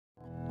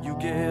You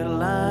get a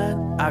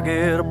line, I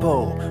get a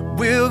pole.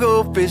 We'll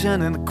go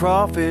fishing in the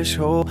crawfish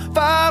hole.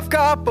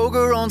 5-car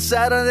poker on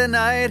Saturday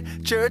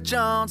night, church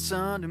on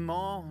Sunday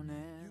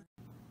morning.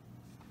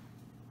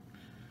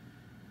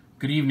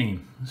 Good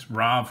evening. This is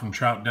Rob from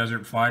Trout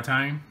Desert Fly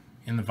Tying.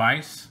 In the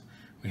vise,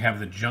 we have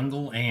the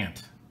jungle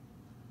ant.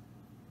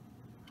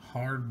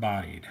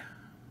 Hard-bodied.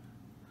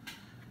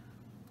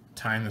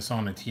 Tying this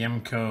on a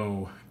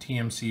Tiemco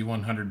TMC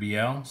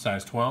 100BL,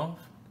 size 12.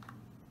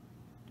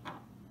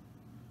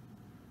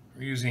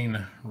 We're using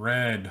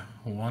red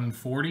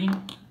 140,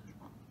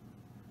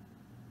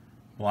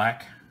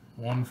 black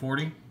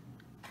 140.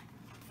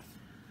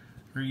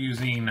 We're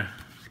using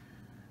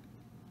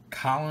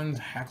Collins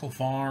Hackle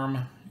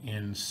Farm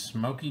in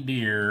Smoky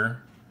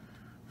Deer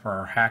for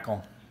our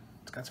hackle.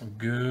 It's got some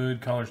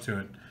good colors to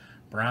it.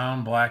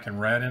 Brown, black, and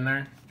red in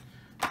there.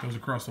 Goes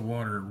across the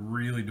water, it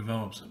really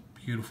develops a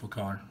beautiful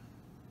color.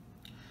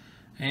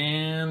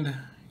 And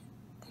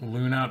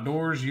Loon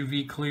Outdoors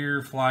UV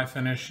clear fly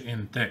finish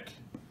in thick.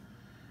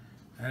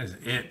 That is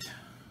it.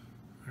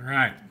 All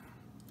right,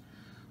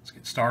 let's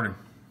get started.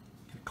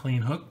 Get a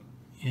clean hook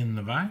in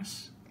the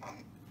vise.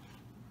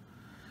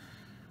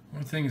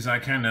 One of the things I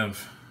kind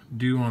of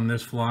do on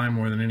this fly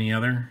more than any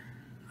other,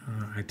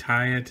 I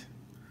tie it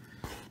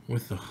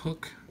with the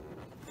hook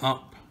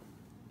up.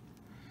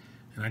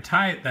 And I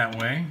tie it that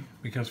way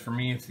because for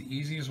me it's the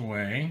easiest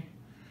way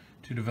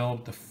to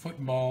develop the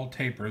football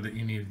taper that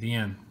you need at the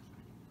end.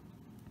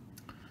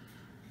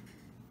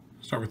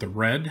 Start with the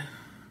red,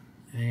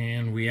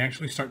 and we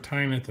actually start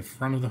tying at the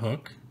front of the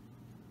hook.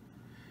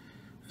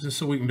 This is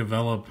so we can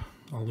develop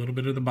a little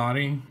bit of the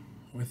body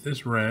with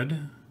this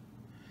red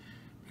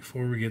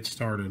before we get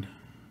started.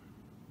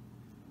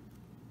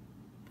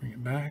 Bring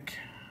it back.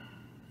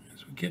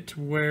 As we get to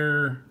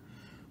where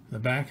the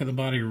back of the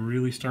body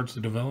really starts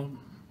to develop,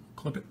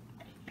 clip it.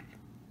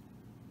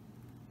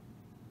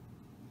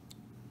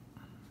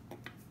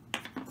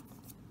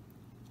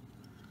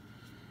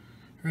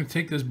 We're going to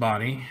take this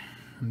body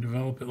and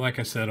develop it, like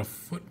I said, a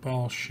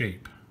football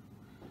shape.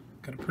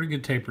 Got a pretty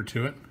good taper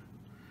to it.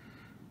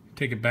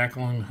 Take it back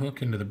along the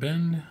hook into the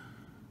bend.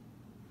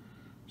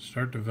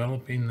 Start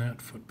developing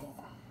that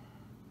football.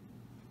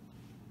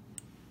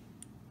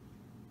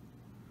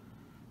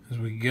 As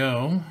we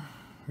go,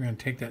 we're going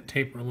to take that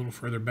taper a little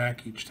further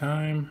back each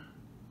time.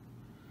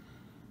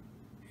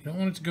 You don't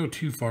want it to go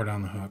too far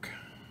down the hook.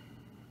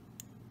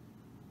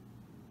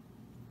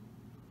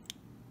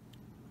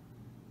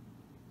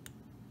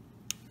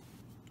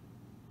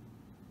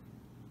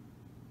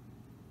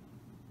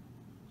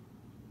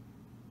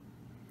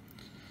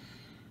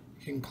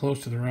 Getting close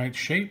to the right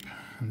shape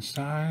and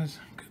size,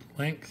 good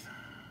length.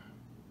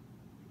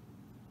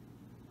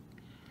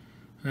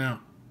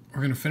 Now,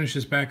 we're going to finish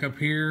this back up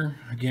here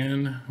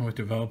again with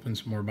developing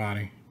some more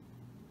body.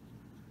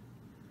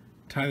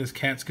 Tie this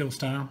catskill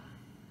style.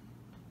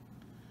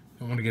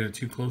 Don't want to get it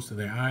too close to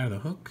the eye of the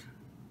hook.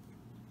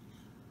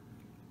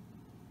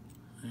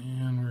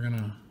 And we're going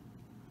to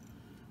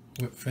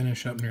whip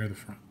finish up near the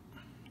front.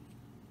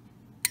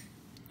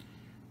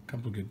 A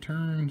couple of good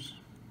turns.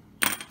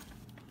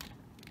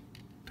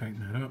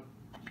 Tighten that up.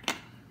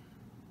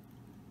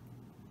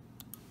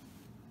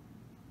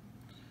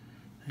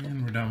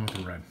 And we're done with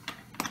the red.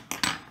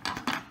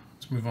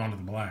 Let's move on to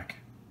the black.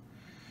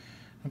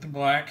 With the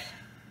black,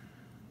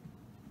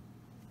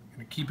 I'm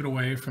going to keep it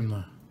away from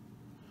the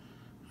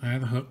eye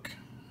of the hook,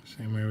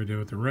 same way we did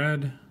with the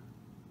red.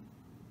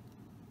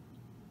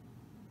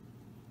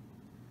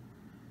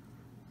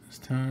 This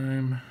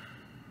time,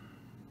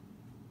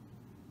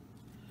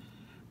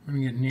 we're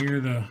going to get near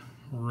the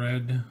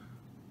red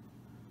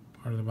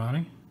part of the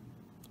body.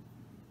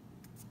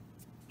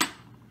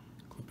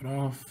 Clip it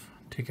off,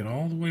 take it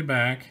all the way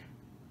back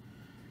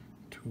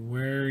to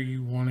where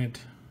you want it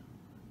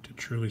to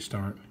truly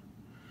start.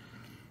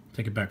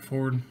 Take it back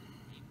forward.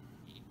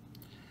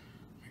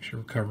 Make sure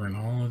we're covering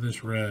all of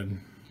this red.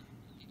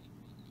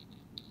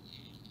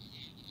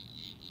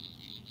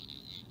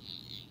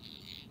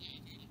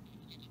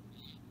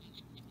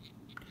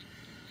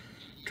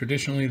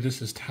 Traditionally,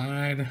 this is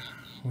tied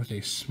with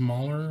a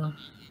smaller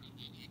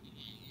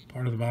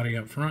part of the body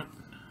up front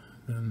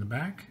than the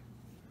back.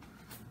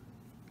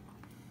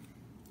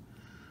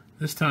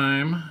 This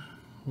time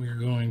we are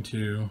going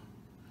to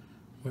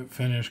whip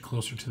finish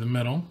closer to the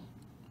middle.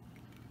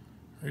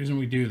 The reason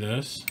we do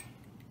this,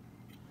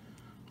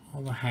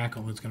 all the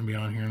hackle that's going to be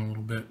on here in a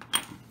little bit,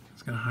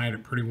 it's going to hide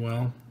it pretty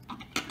well,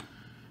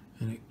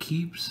 and it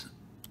keeps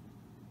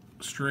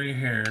stray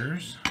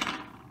hairs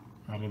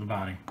out of the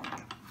body.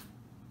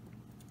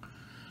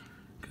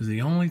 Because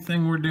the only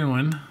thing we're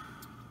doing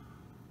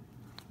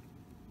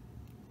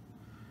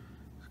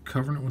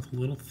covering it with a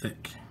little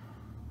thick.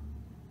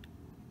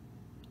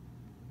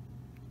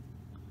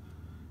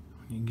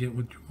 When you get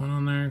what you want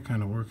on there,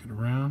 kind of work it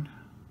around.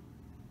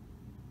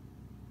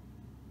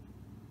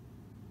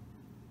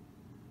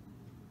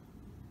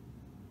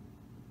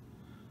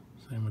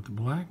 Same with the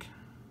black.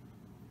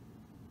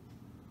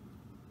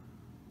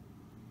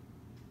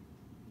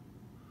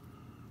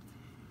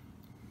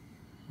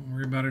 Don't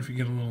worry about it if you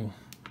get a little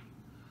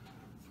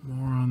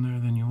More on there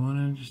than you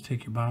wanted. Just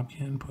take your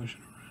bobcat and push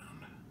it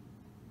around.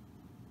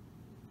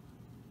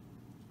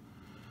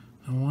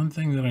 Now, one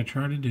thing that I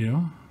try to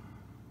do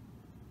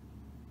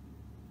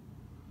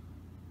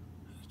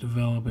is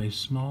develop a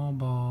small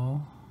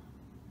ball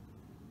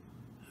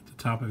at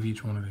the top of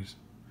each one of these.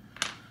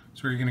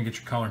 That's where you're going to get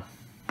your color.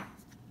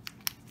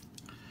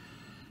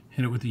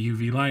 Hit it with the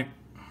UV light.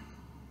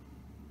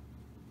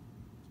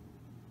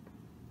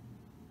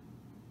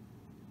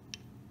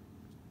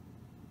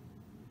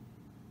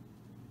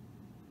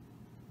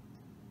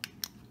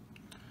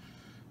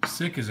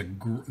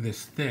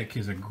 This thick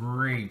is a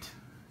great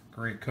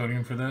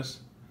coating for this.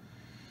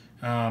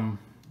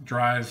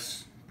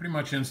 Dries pretty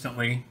much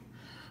instantly,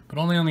 but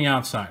only on the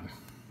outside.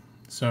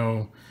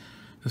 So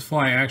this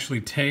fly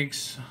actually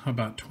takes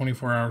about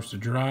 24 hours to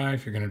dry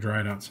if you're going to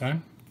dry it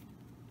outside.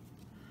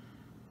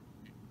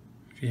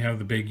 If you have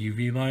the big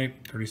UV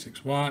light,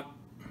 36 watt,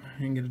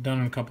 you can get it done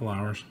in a couple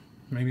hours,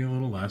 maybe a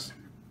little less.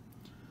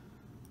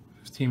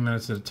 15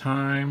 minutes at a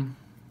time.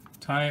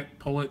 Tie it,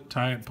 pull it,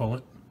 tie it, pull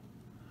it,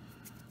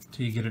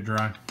 till you get it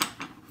dry.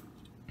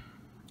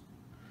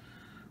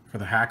 For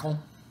the hackle,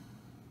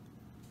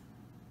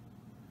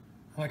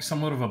 I like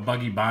somewhat of a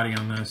buggy body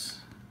on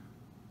this.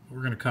 We're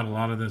going to cut a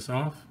lot of this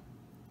off.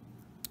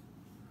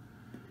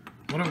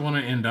 What I want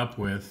to end up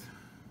with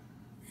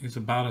is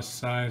about a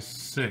size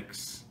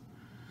 6.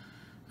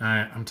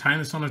 Now, I'm tying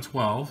this on a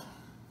 12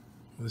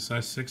 with a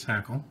size 6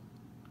 hackle.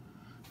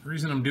 The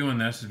reason I'm doing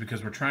this is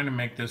because we're trying to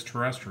make this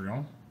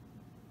terrestrial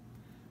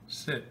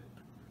sit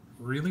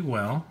really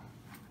well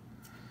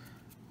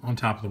on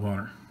top of the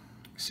water.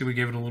 See, we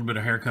gave it a little bit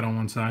of haircut on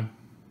one side.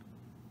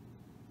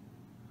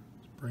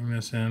 Let's bring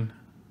this in.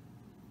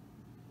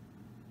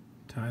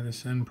 Tie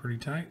this in pretty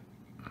tight.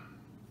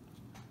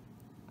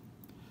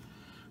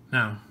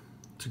 Now,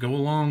 to go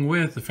along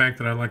with the fact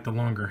that I like the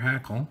longer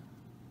hackle,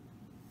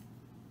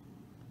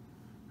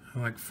 I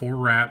like 4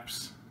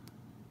 wraps.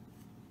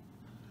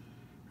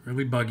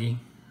 Really buggy,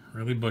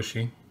 really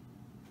bushy.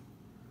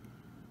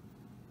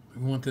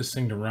 We want this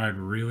thing to ride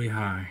really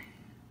high.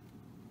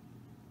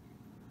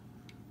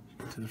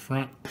 To the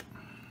front.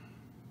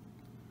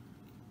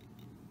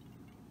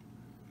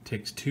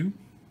 Takes two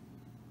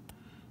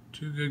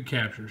good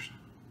captures.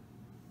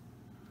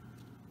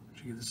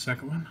 Did you get the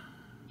second one?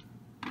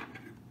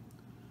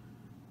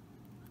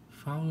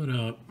 Follow it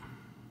up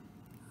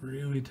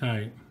really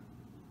tight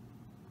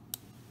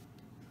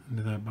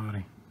into that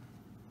body.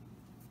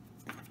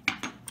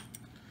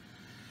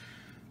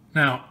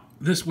 Now,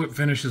 this whip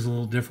finish is a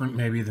little different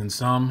maybe than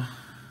some.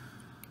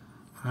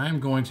 I'm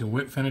going to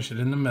whip finish it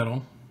in the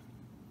middle.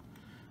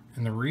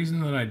 And the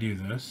reason that I do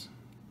this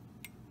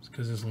is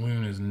because this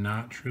loon is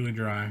not truly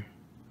dry.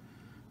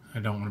 I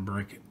don't want to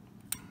break it.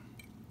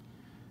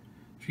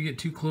 If you get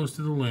too close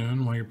to the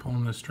loon while you're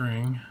pulling the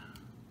string,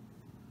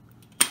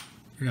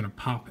 you're going to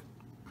pop it.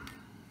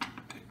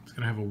 It's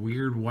going to have a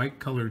weird white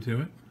color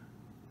to it.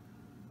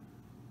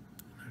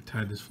 I've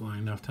tied this fly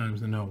enough times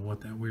to know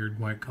what that weird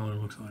white color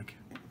looks like.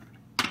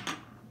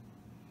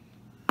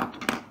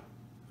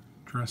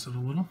 Dress it a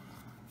little.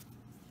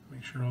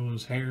 Make sure all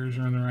those hairs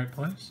are in the right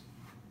place.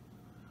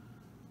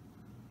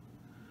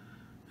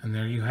 And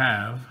there you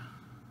have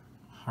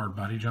hard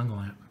body jungle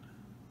ant.